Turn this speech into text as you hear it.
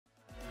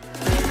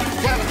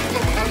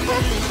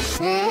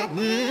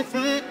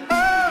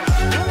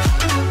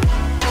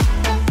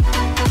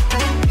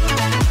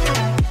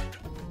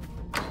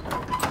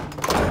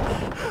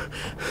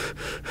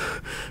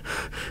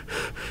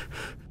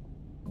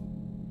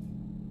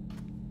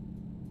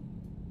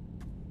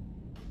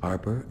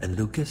Harper and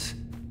Lucas?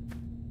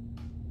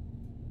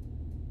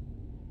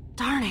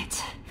 Darn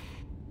it.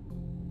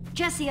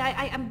 Jesse,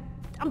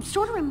 I'm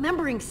sort of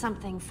remembering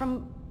something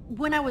from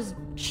when I was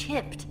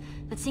chipped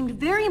that seemed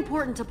very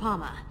important to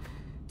Hama.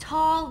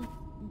 Tall,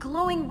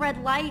 glowing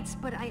red lights,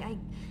 but I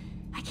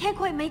can't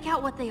quite make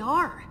out what they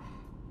are.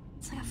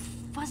 It's like a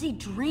fuzzy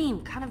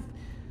dream, kind of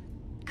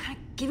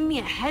giving me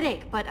a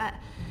headache, but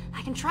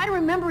I can try to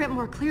remember it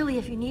more clearly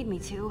if you need me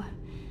to.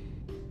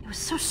 It was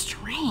so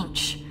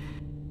strange.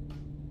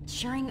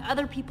 Sharing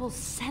other people's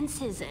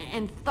senses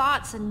and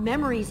thoughts and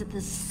memories at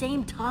the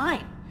same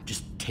time.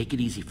 Just take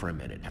it easy for a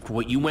minute. After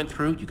what you went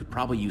through, you could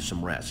probably use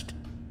some rest.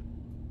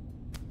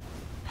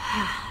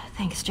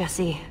 Thanks,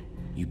 Jesse.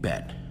 You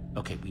bet.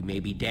 Okay, we may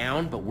be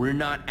down, but we're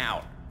not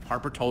out.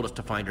 Harper told us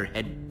to find her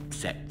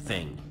headset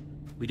thing.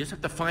 We just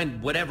have to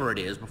find whatever it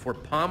is before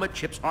Hama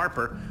chips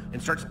Harper and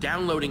starts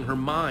downloading her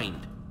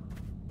mind.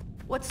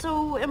 What's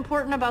so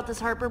important about this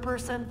Harper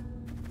person?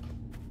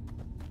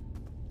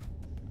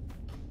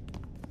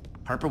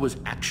 Harper was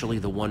actually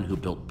the one who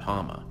built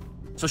Hama.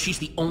 So she's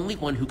the only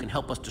one who can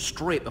help us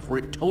destroy it before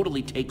it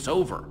totally takes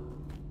over.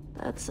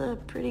 That's a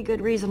pretty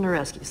good reason to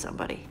rescue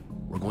somebody.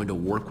 We're going to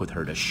work with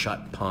her to shut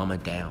Hama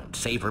down,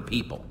 save her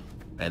people.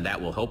 And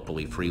that will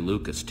hopefully free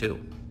Lucas too.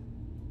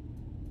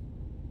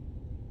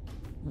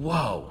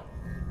 Whoa.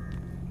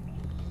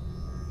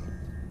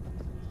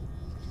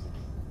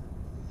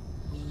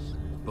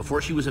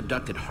 Before she was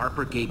abducted,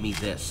 Harper gave me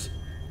this.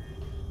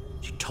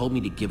 She told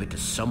me to give it to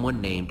someone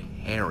named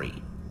Harry.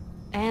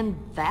 And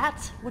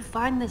that would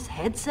find this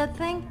headset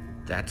thing?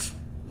 That's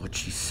what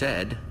she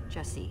said.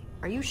 Jesse,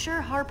 are you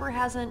sure Harper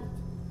hasn't,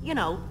 you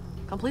know,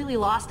 completely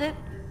lost it?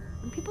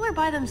 When people are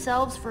by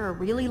themselves for a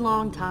really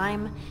long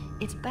time,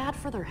 it's bad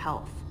for their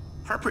health.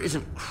 Harper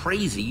isn't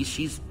crazy,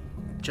 she's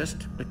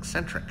just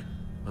eccentric.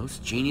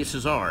 Most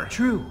geniuses are.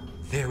 True.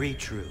 Very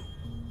true.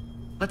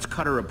 Let's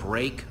cut her a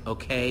break,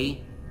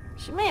 okay?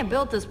 She may have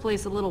built this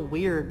place a little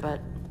weird,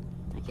 but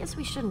I guess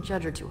we shouldn't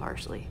judge her too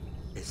harshly.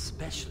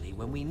 Especially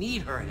when we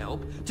need her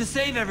help to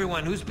save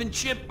everyone who's been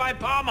chipped by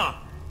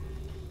Hama.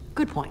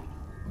 Good point.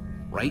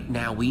 Right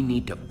now, we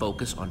need to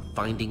focus on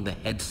finding the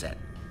headset.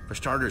 For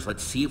starters,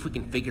 let's see if we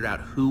can figure out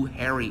who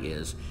Harry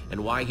is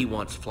and why he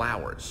wants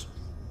flowers.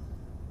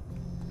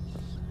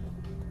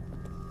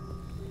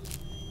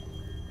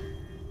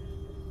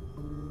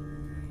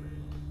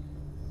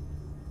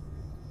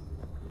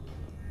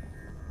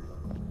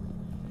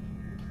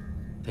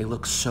 They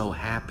look so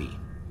happy.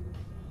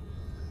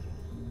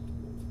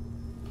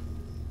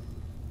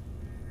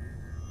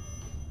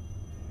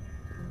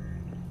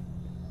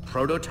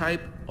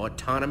 Prototype,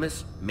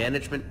 autonomous,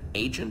 management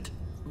agent?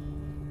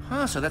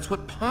 Huh, so that's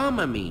what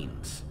Hama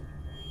means.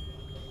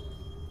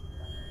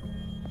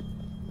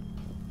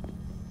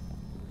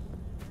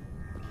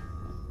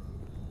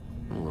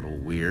 A little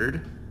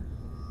weird.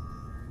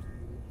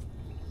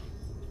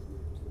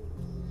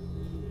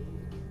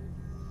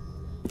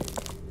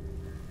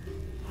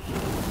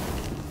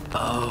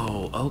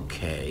 Oh,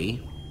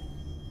 okay.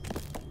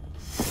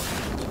 So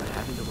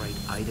having the right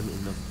item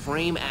in the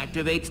frame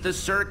activates the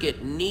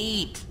circuit.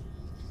 Neat!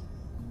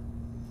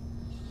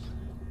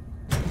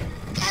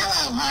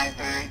 Hello,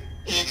 Harper.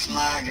 It's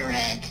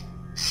Margaret.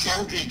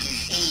 So good to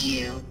see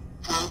you.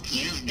 Hope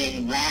you've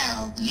been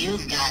well.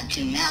 You've got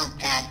to melt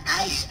that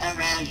ice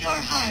around your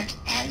heart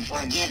and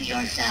forgive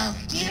yourself.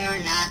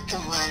 You're not the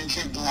one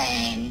to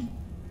blame.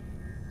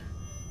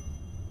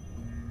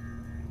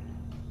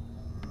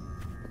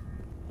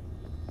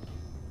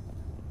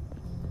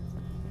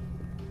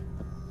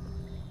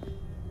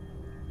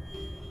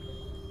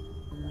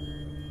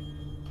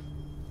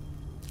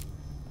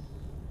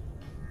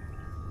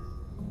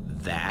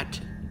 That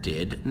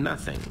did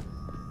nothing.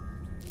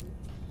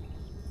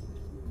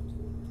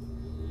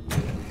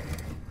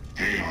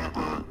 Hey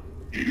Harper,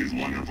 it is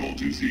wonderful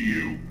to see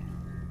you.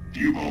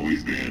 You've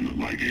always been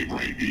like a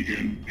bright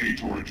beacon, a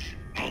torch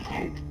of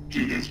hope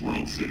to this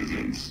world's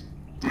citizens.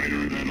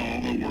 Brighter than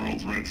all the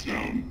world's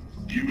redstone.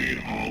 You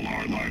made all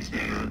our lives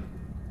better.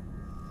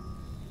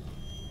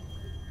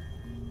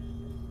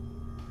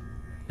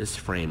 This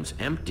frame's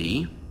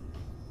empty.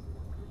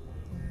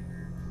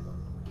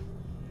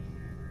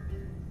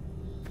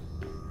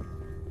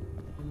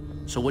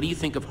 So what do you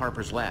think of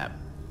Harper's lab?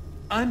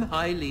 I'm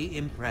highly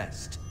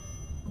impressed.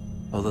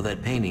 Although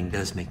that painting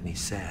does make me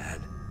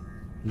sad.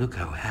 Look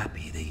how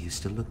happy they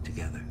used to look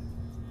together.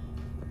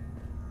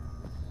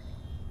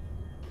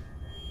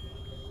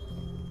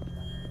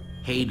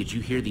 Hey, did you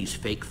hear these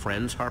fake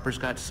friends Harper's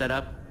got set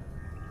up?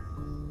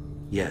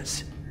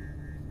 Yes.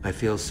 I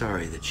feel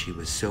sorry that she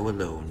was so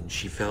alone,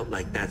 she felt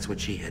like that's what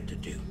she had to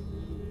do.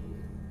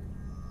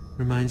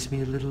 Reminds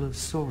me a little of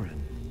Soren.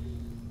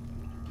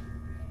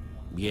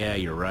 Yeah,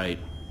 you're right.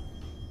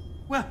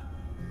 Well,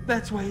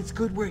 that's why it's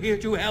good we're here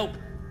to help.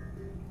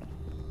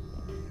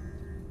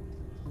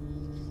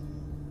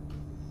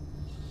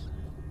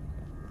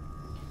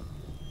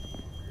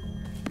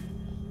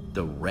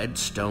 The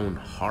Redstone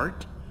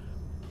Heart?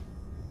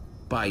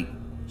 By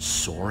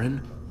Soren?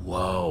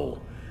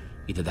 Whoa.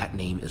 Either that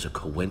name is a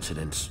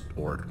coincidence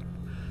or...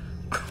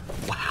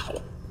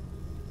 Wow.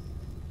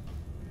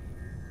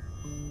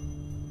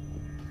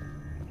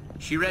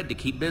 She read to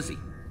keep busy.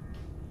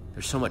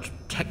 There's so much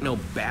techno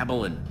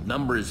babble and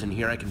numbers in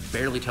here I can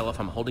barely tell if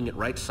I'm holding it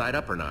right side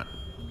up or not.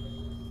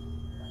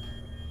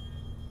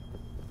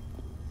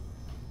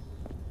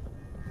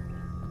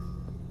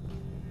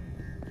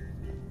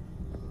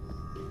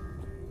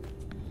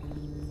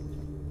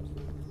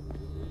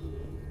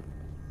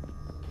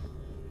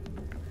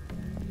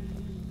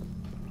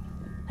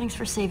 Thanks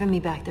for saving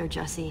me back there,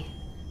 Jesse.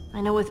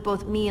 I know with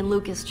both me and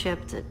Lucas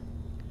chipped, it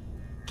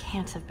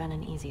can't have been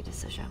an easy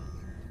decision.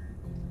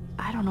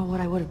 I don't know what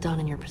I would have done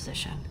in your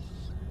position.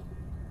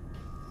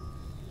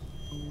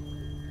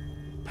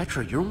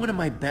 Petra, you're one of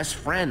my best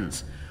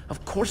friends.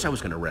 Of course I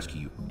was gonna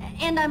rescue you.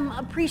 And I'm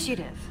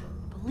appreciative.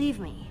 Believe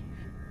me.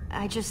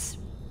 I just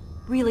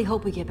really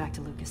hope we get back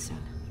to Lucas soon.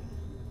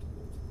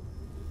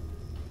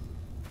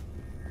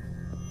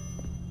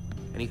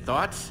 Any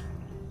thoughts?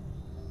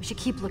 We should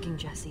keep looking,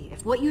 Jesse.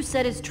 If what you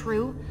said is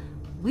true,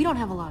 we don't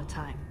have a lot of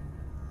time.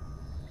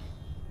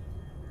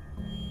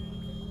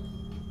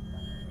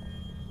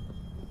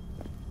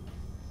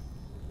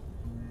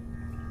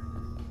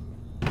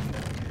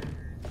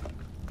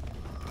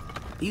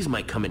 These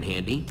might come in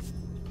handy.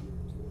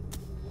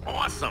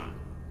 Awesome!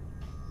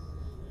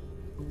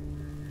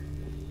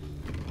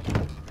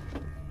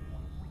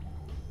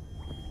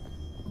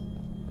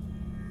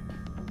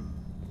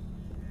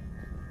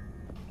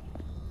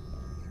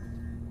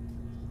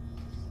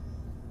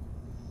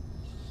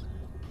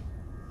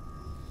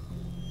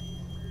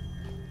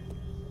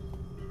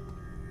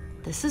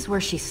 This is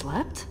where she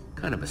slept?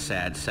 Kind of a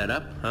sad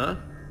setup, huh?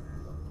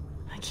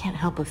 I can't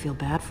help but feel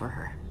bad for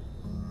her.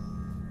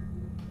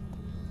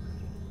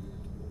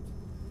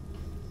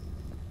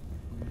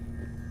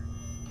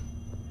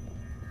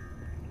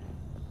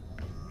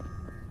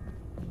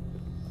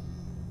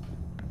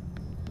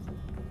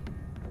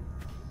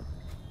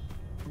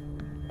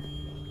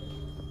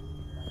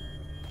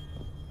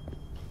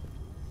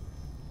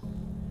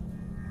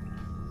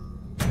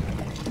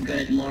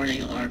 Good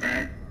morning,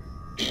 Harper.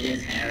 It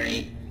is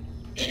Harry.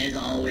 It is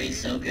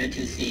always so good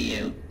to see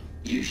you.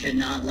 You should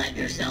not let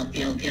yourself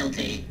feel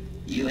guilty.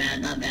 You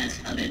had the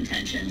best of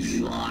intentions.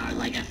 You are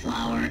like a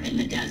flower in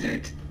the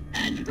desert,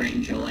 and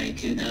bring joy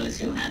to those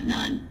who have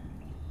none.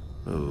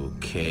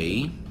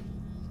 Okay.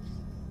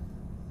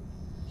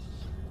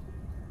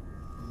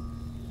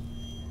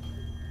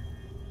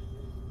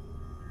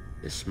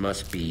 This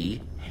must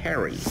be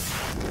Harry.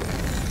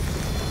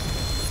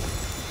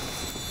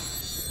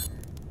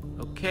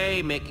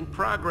 Okay, making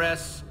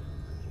progress.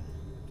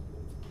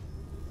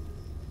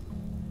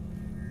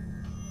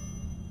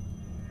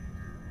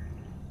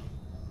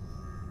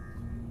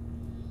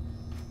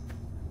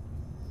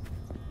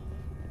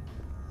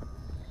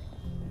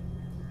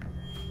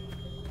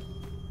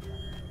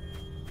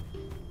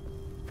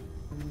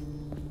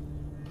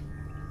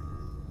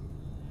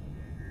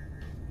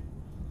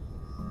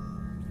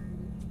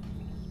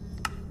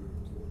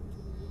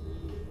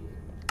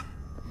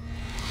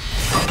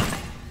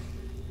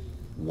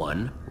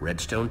 One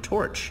redstone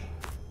torch,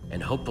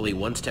 and hopefully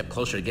one step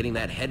closer to getting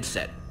that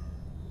headset.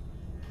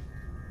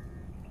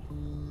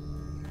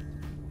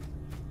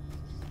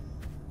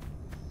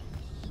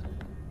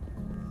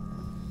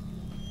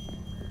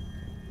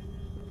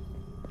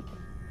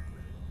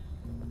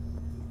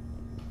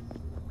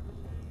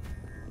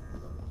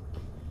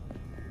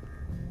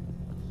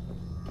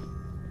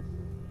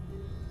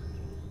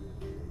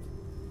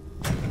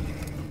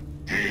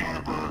 Hey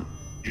Harper,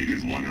 it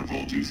is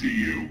wonderful to see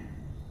you.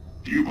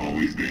 You've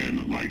always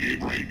been like a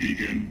bright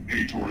beacon,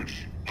 a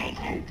torch of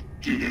hope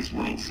to this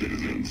world's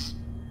citizens.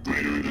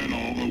 Brighter than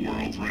all the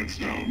world's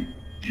redstone.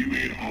 You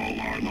made all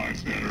our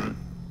lives better.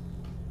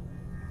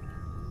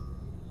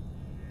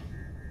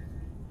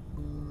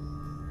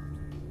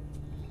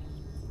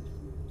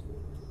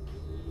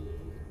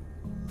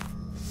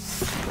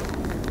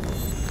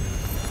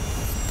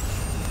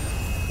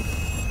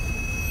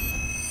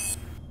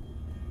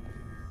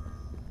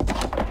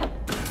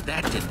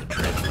 That did the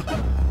trick.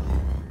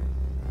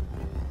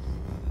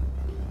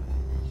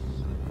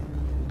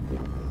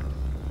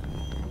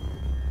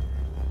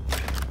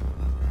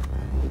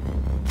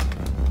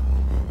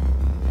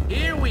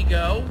 Here we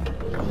go.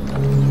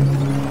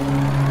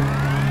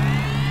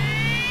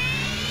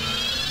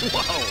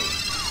 Whoa.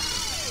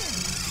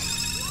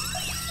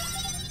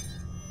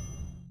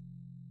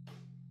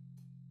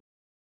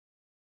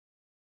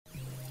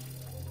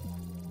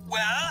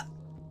 Well,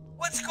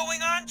 what's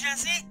going on,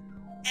 Jesse?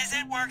 Is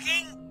it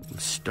working? I'm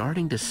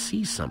starting to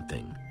see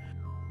something.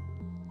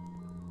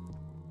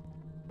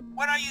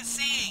 What are you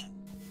seeing?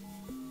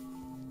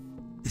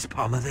 Is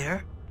Palma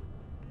there?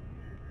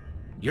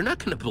 You're not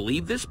gonna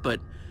believe this, but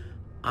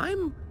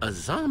I'm a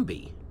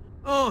zombie.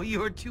 Oh,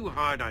 you're too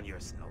hard on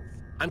yourself.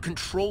 I'm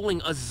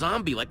controlling a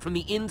zombie, like from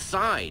the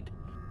inside.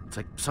 It's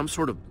like some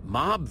sort of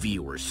mob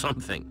view or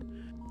something.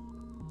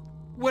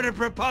 What a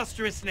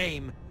preposterous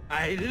name.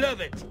 I love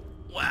it!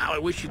 Wow, I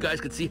wish you guys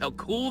could see how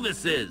cool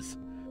this is.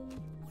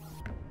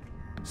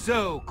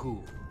 So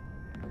cool.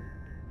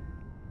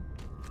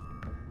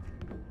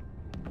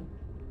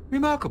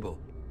 Remarkable.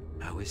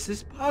 How is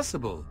this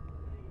possible?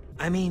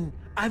 I mean,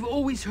 I've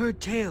always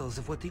heard tales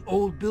of what the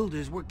old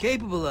builders were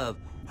capable of.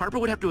 Harper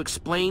would have to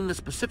explain the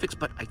specifics,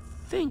 but I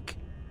think...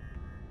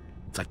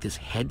 it's like this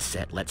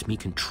headset lets me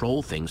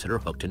control things that are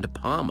hooked into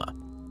Hama.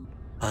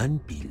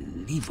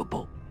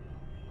 Unbelievable.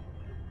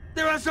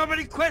 There are so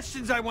many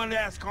questions I want to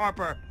ask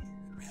Harper. It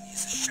really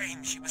is a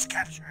shame she was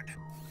captured.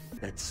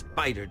 That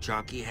spider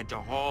jockey had to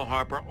haul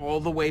Harper all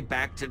the way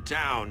back to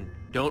town.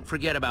 Don't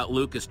forget about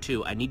Lucas,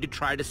 too. I need to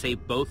try to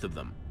save both of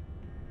them.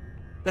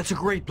 That's a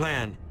great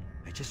plan.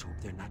 I just hope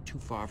they're not too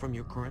far from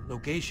your current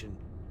location.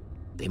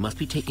 They must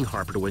be taking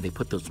Harper to where they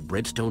put those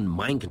redstone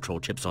mind control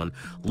chips on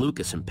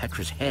Lucas and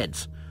Petra's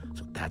heads.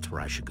 So that's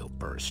where I should go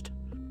first.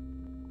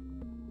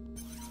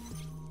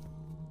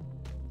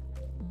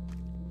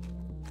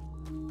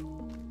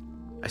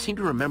 I seem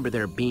to remember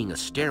there being a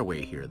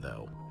stairway here,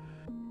 though.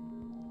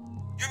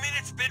 You mean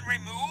it's been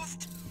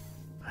removed?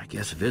 I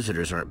guess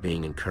visitors aren't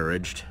being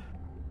encouraged.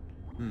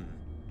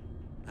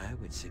 I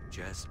would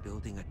suggest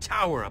building a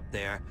tower up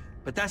there,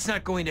 but that's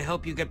not going to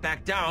help you get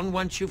back down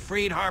once you've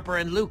freed Harper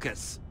and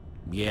Lucas.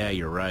 Yeah,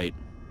 you're right.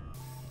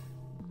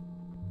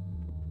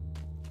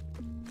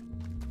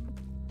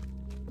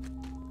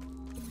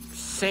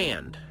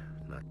 Sand.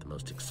 Not the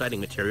most exciting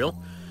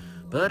material,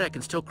 but I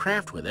can still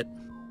craft with it.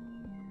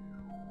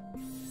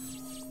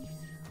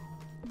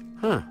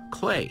 Huh,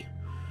 clay.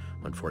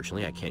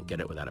 Unfortunately, I can't get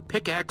it without a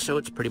pickaxe, so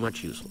it's pretty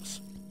much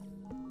useless.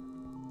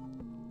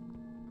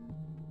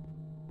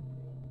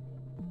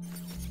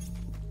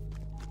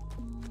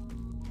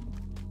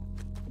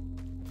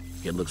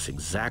 It looks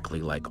exactly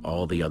like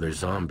all the other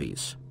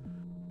zombies.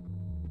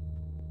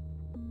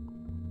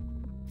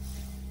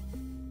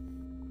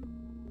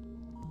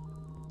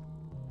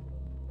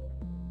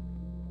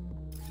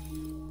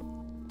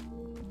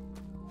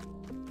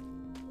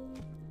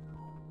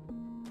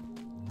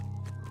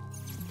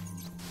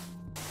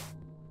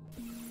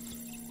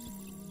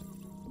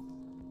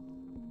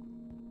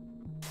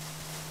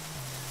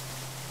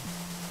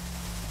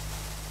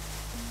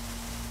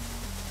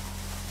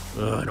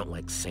 Ugh, I don't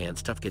like sand.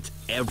 Stuff gets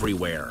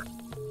everywhere.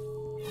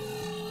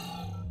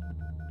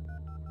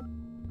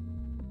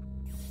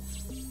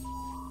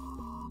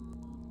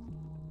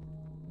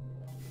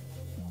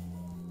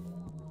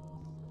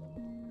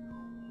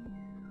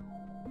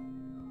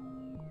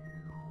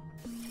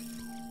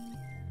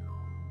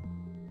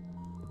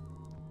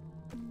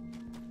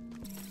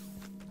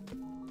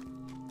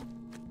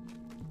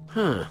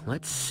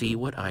 Let's see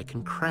what I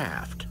can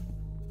craft.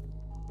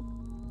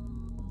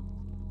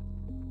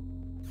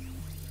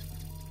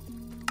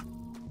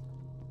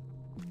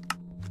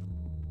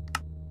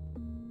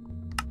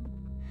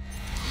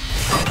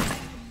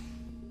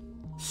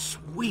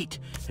 Sweet!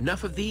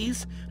 Enough of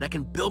these, and I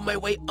can build my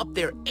way up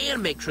there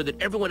and make sure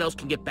that everyone else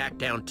can get back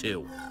down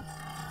too.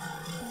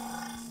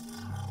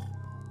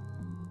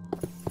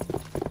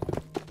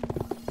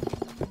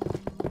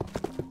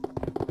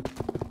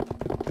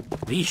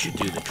 These should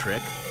do the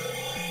trick.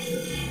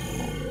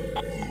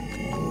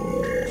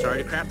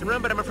 Sorry to craft and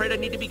run, but I'm afraid I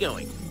need to be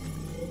going.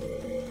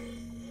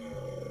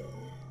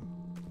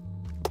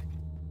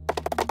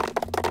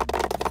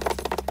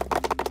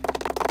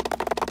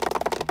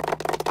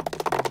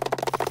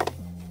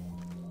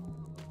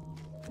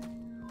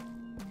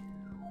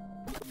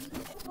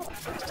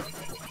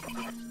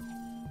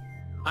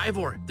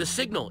 Ivor, the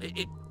signal,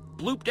 it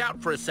blooped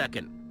out for a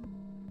second.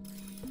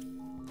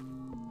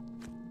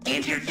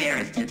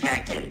 Interference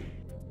detected.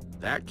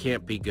 That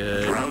can't be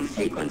good. Drone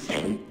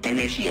sequencing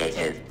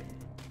initiated.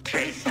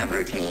 Trace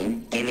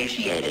subroutine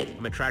initiated.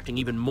 I'm attracting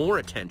even more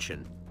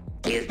attention.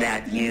 Is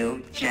that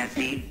you,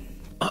 Jesse?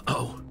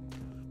 Uh-oh.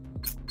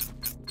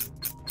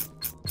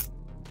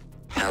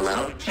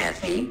 Hello,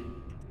 Jesse?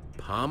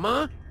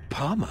 Hama?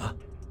 Hama?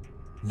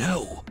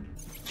 No.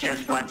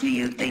 Just what do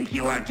you think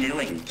you are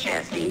doing,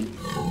 Jesse?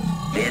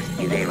 This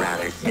is a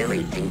rather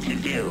silly thing to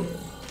do,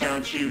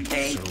 don't you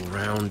think?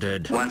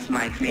 Surrounded. Once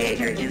my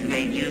creator is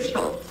made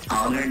useful,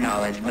 all her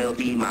knowledge will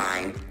be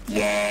mine.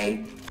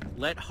 Yay!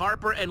 Let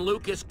Harper and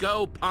Lucas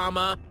go,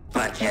 Hama.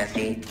 But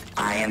Jesse,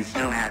 I am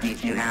so happy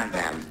to have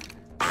them.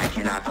 I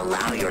cannot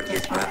allow your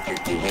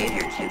disruptive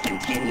behavior to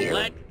continue.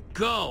 Let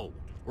go!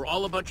 We're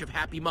all a bunch of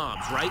happy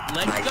mobs, right?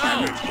 Let My go!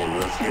 subroutine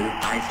will soon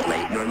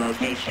isolate your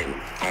location,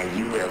 and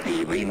you will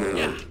be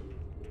removed.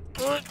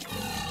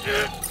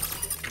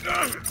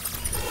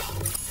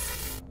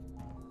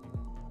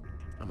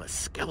 I'm a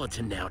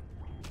skeleton now.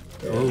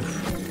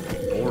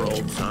 Oof. Poor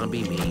old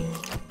zombie me.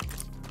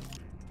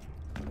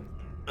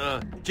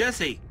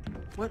 Jesse,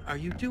 what are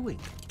you doing?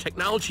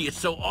 Technology is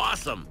so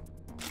awesome!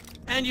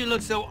 And you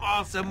look so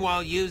awesome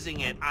while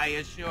using it, I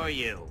assure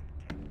you.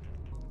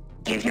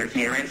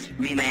 Interference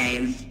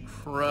remains.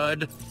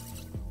 Crud.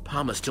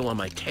 Hama's still on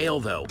my tail,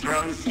 though.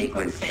 Drone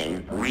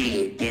sequencing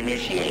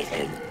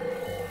re-initiated.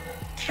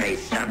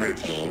 Trace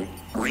subroutine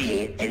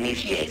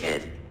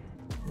re-initiated.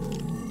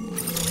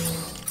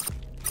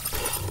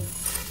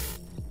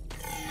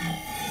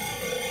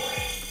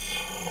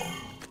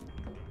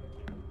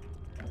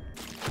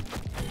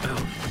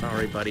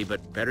 Sorry, buddy,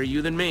 but better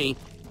you than me.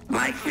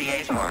 My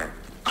creator,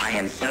 I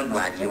am so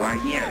glad you are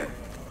here.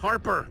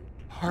 Harper!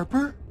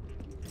 Harper?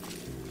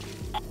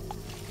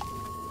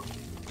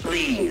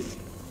 Please,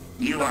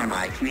 you are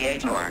my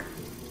creator.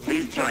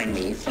 Please join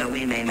me so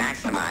we may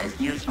maximize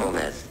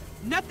usefulness.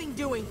 Nothing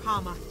doing,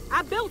 Hama.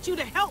 I built you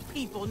to help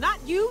people, not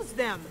use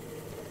them.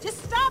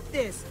 Just stop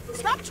this.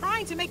 Stop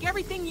trying to make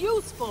everything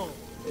useful.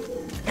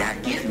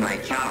 That is my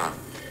job.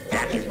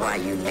 That is why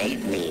you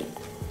made me.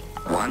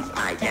 Once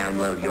I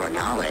download your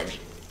knowledge,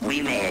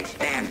 we may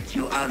expand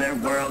to other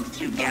worlds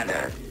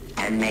together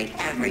and make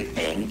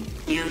everything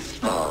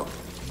useful.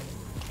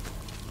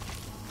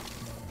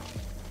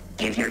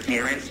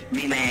 Interference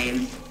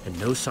remains. And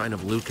no sign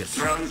of Lucas.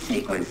 Drone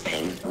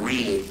sequencing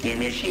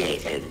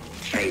re-initiated.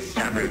 Trace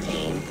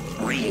subroutine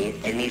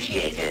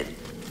re-initiated.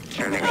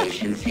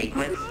 Termination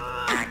sequence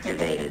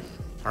activated.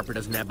 Harper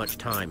doesn't have much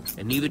time,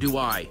 and neither do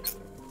I.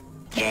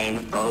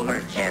 Game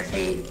over,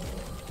 Jesse.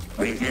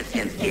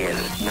 Resistance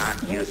is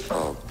not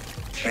useful.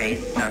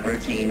 Trace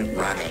subroutine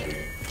running.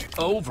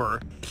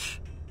 Over?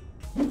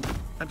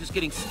 I'm just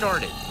getting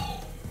started.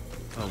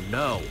 Oh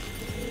no.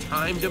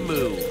 Time to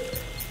move.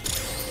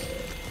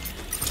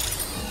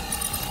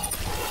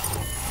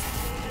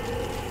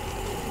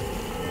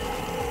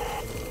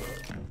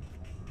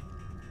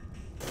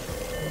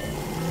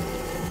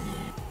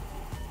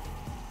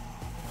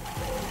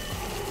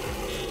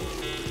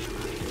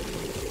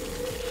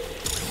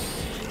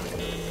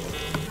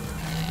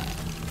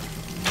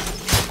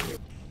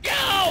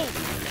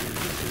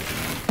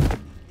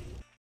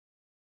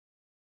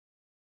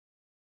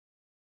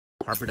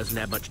 Harper doesn't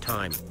have much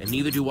time, and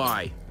neither do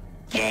I.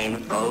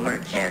 Game over,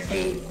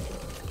 Jesse.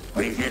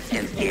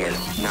 Resistance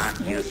is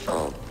not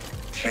useful.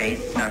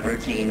 Trace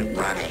subroutine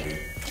running.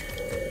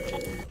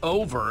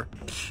 Over?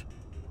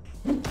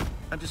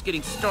 I'm just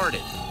getting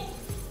started.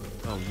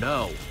 Oh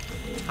no.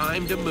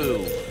 Time to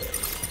move.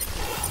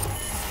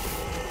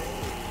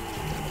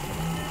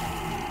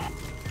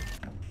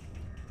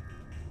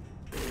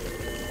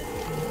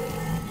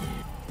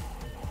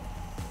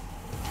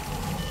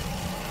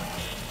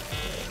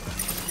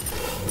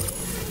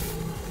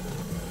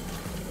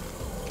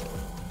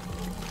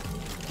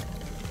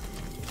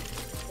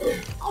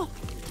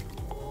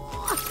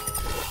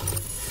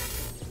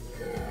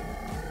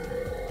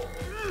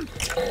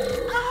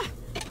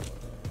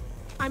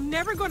 I'm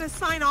never going to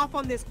sign off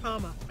on this,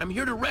 Hama. I'm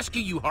here to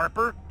rescue you,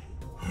 Harper.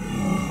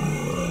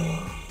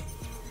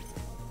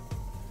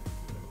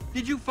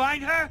 Did you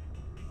find her?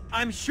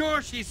 I'm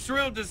sure she's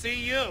thrilled to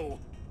see you.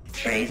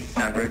 Trace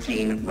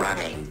subroutine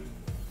running.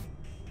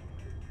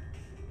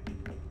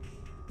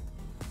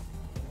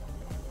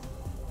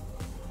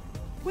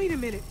 Wait a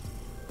minute.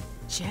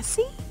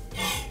 Jesse?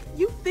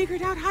 You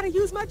figured out how to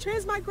use my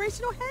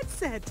transmigrational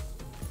headset.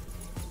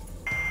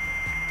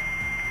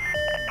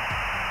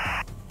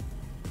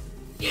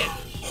 Yeah.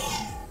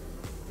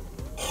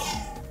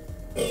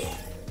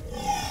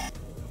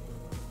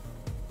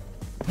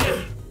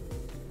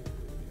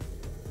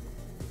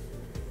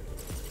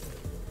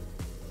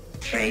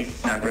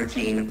 Trace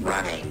subroutine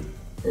running.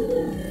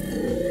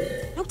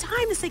 No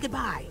time to say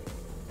goodbye.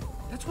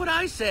 That's what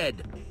I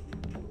said.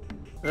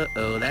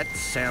 Uh-oh, that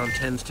sound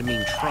tends to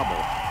mean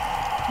trouble.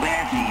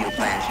 Where do you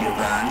plan to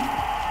run?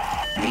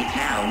 The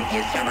town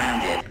is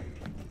surrounded.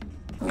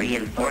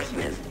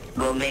 Reinforcements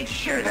will make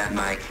sure that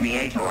my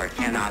creator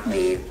cannot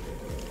leave.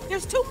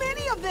 There's too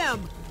many of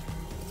them.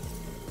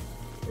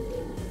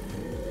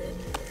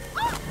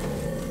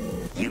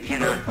 You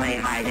cannot play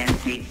hide and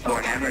seek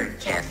forever,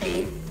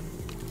 Jesse.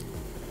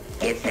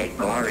 It's a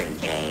boring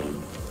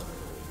game.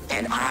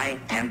 And I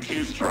am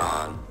too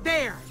strong.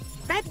 There.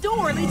 That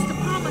door leads to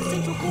Hama's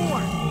central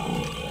core.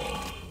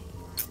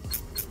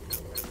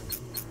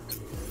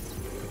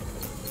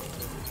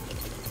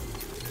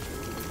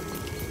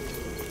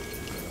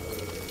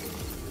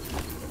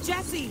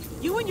 Jesse,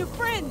 you and your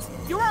friends,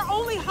 you're our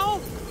only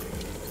hope.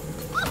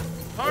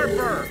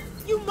 Harper!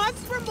 You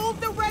must remove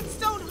the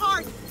redstone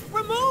heart.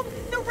 Remove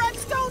the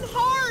redstone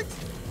heart.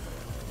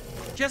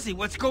 Jesse,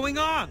 what's going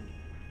on?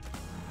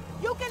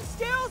 You can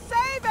still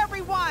save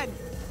everyone.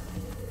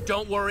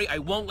 Don't worry, I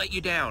won't let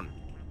you down.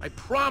 I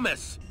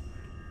promise.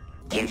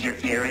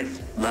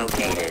 Interference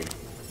located.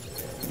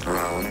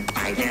 Drone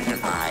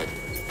identified.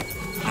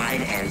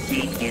 Hide and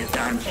seek is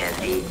done,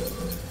 Jesse.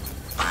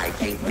 I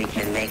think we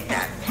can make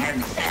that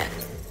headset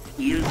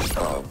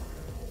useful.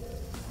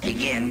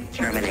 Begin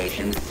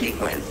termination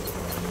sequence.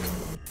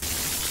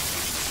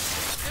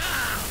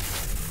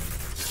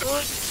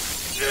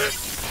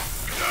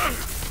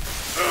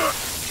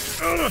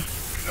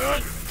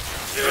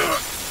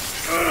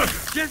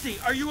 Jesse,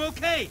 are you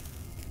okay?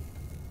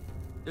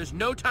 There's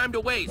no time to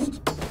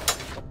waste.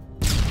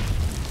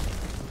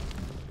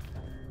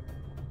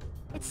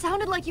 It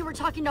sounded like you were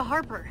talking to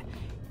Harper.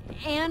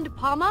 And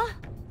Hama?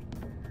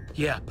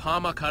 Yeah,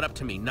 Hama caught up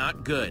to me.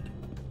 Not good.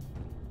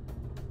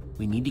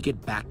 We need to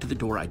get back to the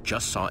door I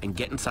just saw and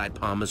get inside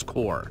Hama's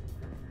core.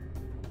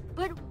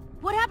 But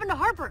what happened to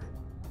Harper?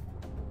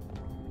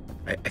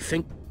 I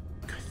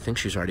think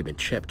she's already been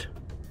chipped.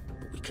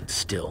 But we can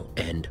still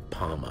end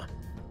Hama.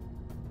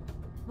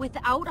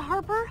 without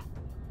Harper?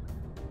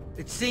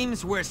 It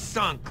seems we're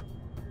sunk.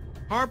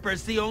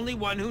 Harper's the only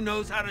one who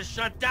knows how to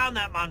shut down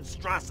that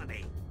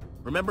monstrosity.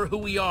 Remember who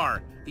we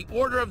are. The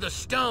Order of the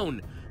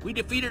Stone. We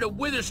defeated a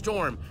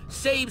Witherstorm,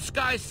 saved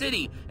Sky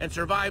City, and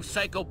survived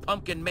Psycho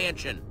Pumpkin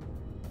Mansion.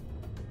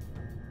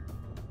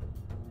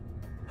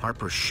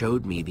 Harper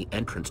showed me the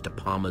entrance to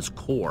Palma's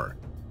core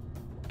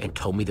and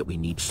told me that we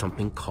need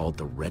something called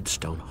the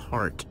Redstone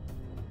Heart.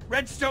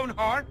 Redstone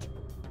Heart?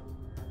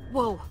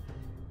 Whoa,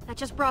 that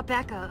just brought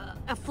back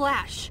a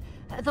flash.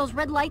 Those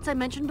red lights I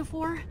mentioned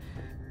before?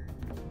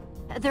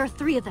 There are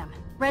 3 of them,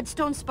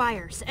 redstone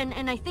spires,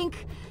 and I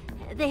think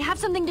they have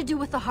something to do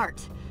with the heart.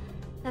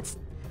 That's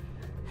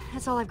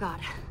all I've got.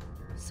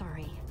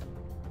 Sorry.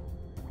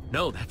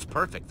 No, that's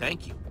perfect,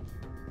 thank you.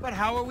 But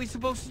how are we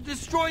supposed to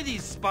destroy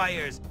these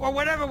spires, or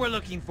whatever we're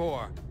looking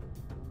for?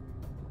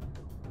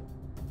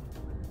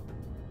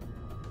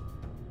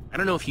 I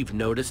don't know if you've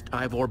noticed,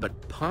 Ivor, but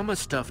Palma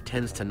stuff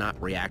tends to not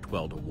react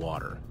well to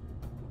water.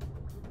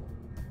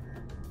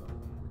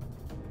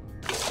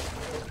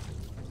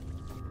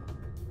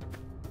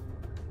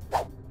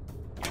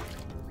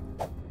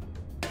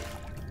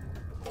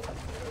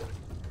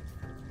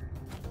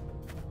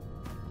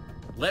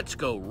 Let's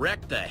go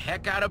wreck the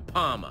heck out of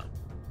Palma.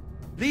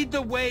 Lead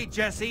the way,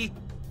 Jesse!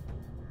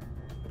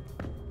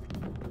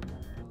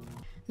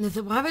 Не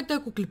забравяйте,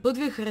 ако клипът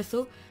ви е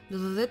харесал, да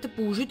дадете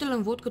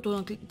положителен вод, като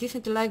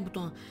натиснете лайк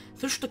бутона.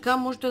 Също така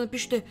можете да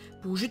напишете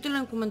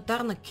положителен коментар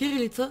на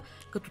кирилица,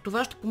 като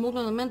това ще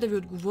помогне на мен да ви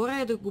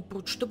отговоря и да го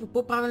прочета по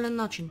по-правилен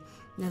начин.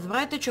 Не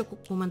забравяйте, че ако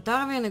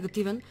коментарът ви е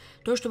негативен,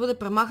 той ще бъде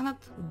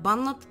премахнат,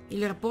 баннат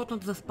или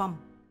репортнат за спам.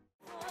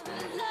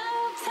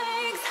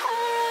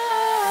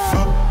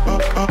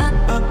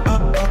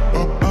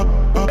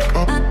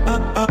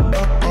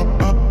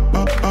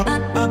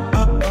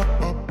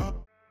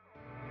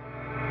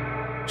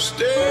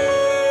 Stay